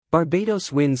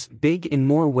Barbados wins big in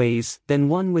more ways than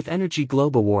one with Energy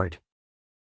Globe Award.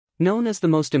 Known as the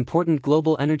most important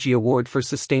global energy award for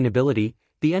sustainability,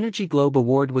 the Energy Globe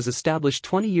Award was established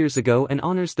 20 years ago and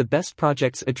honors the best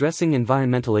projects addressing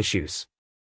environmental issues.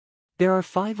 There are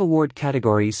 5 award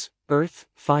categories: Earth,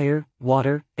 Fire,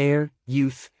 Water, Air,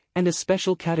 Youth, and a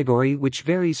special category which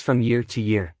varies from year to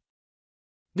year.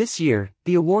 This year,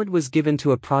 the award was given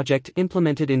to a project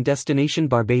implemented in Destination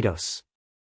Barbados.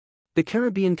 The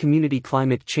Caribbean Community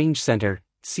Climate Change Center,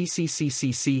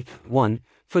 CCCCC, won,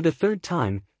 for the 3rd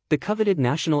time, the coveted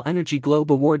National Energy Globe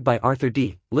Award by Arthur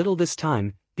D. Little. This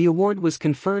time, the award was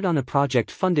conferred on a project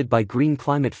funded by Green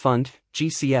Climate Fund,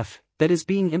 GCF, that is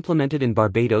being implemented in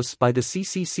Barbados by the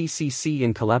CCCCC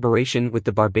in collaboration with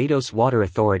the Barbados Water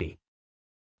Authority.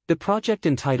 The project,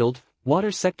 entitled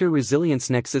Water Sector Resilience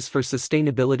Nexus for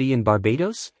Sustainability in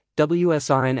Barbados,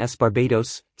 WSRNS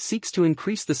Barbados, seeks to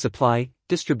increase the supply,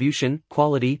 distribution,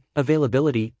 quality,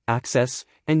 availability, access,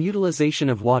 and utilization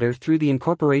of water through the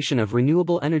incorporation of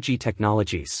renewable energy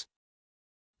technologies.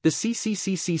 The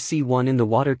CCCCC won in the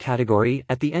water category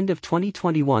at the end of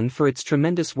 2021 for its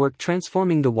tremendous work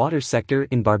transforming the water sector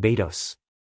in Barbados.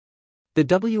 The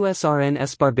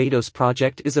WSRNS Barbados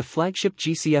project is a flagship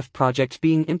GCF project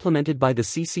being implemented by the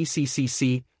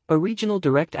CCCCC, a regional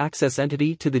direct access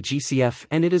entity to the GCF,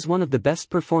 and it is one of the best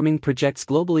performing projects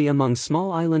globally among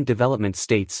small island development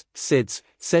states, SIDS,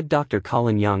 said Dr.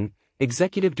 Colin Young,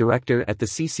 Executive Director at the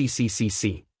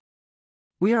CCCCC.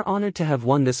 We are honored to have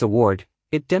won this award.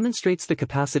 It demonstrates the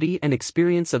capacity and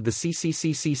experience of the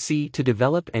CCCCC to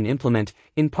develop and implement,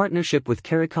 in partnership with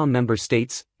CARICOM member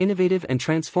states, innovative and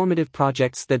transformative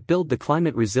projects that build the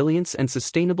climate resilience and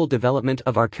sustainable development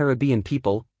of our Caribbean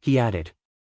people, he added.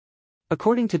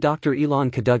 According to Dr.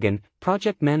 Elon Cadogan,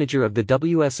 project manager of the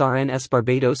WSRNS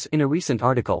Barbados, in a recent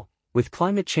article, with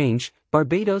climate change,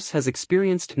 Barbados has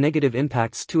experienced negative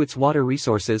impacts to its water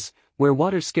resources, where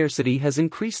water scarcity has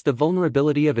increased the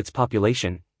vulnerability of its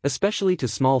population, especially to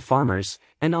small farmers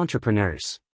and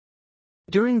entrepreneurs.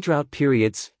 During drought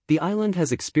periods, the island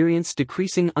has experienced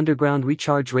decreasing underground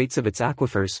recharge rates of its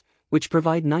aquifers, which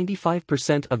provide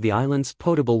 95% of the island's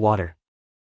potable water.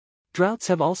 Droughts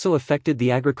have also affected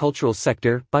the agricultural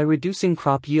sector by reducing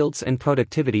crop yields and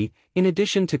productivity, in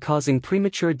addition to causing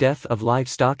premature death of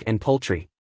livestock and poultry.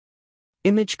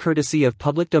 Image courtesy of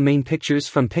public domain pictures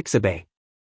from Pixabay.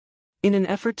 In an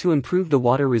effort to improve the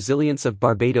water resilience of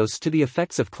Barbados to the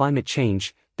effects of climate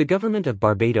change, the government of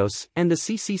Barbados and the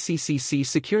CCCCC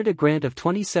secured a grant of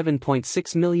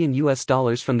 $27.6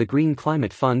 million from the Green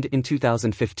Climate Fund in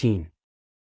 2015.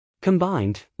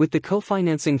 Combined with the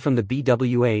co-financing from the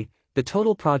BWA, the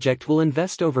total project will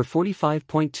invest over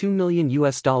 $45.2 million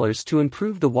to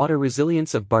improve the water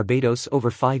resilience of Barbados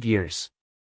over 5 years.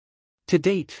 To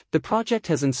date, the project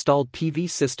has installed PV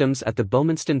systems at the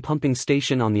Bowmanston pumping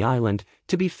station on the island,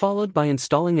 to be followed by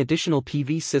installing additional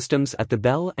PV systems at the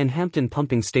Bell and Hampton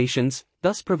pumping stations,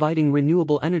 thus providing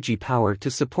renewable energy power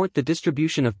to support the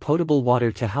distribution of potable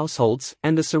water to households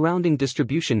and the surrounding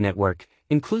distribution network,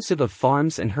 inclusive of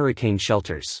farms and hurricane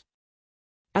shelters.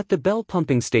 At the Bell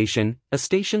pumping station, a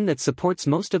station that supports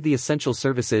most of the essential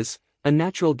services, a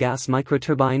natural gas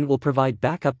microturbine will provide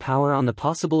backup power on the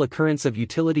possible occurrence of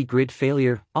utility grid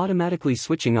failure, automatically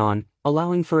switching on,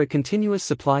 allowing for a continuous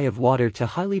supply of water to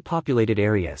highly populated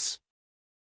areas.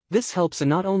 This helps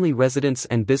not only residents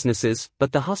and businesses,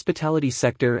 but the hospitality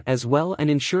sector as well, and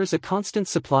ensures a constant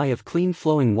supply of clean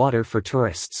flowing water for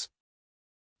tourists.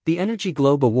 The Energy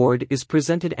Globe Award is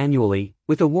presented annually,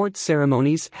 with award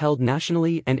ceremonies held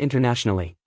nationally and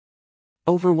internationally.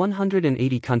 Over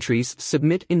 180 countries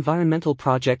submit environmental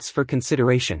projects for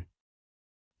consideration.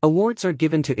 Awards are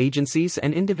given to agencies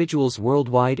and individuals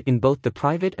worldwide in both the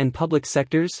private and public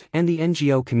sectors and the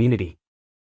NGO community.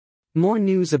 More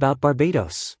news about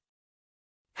Barbados.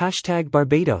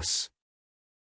 #Barbados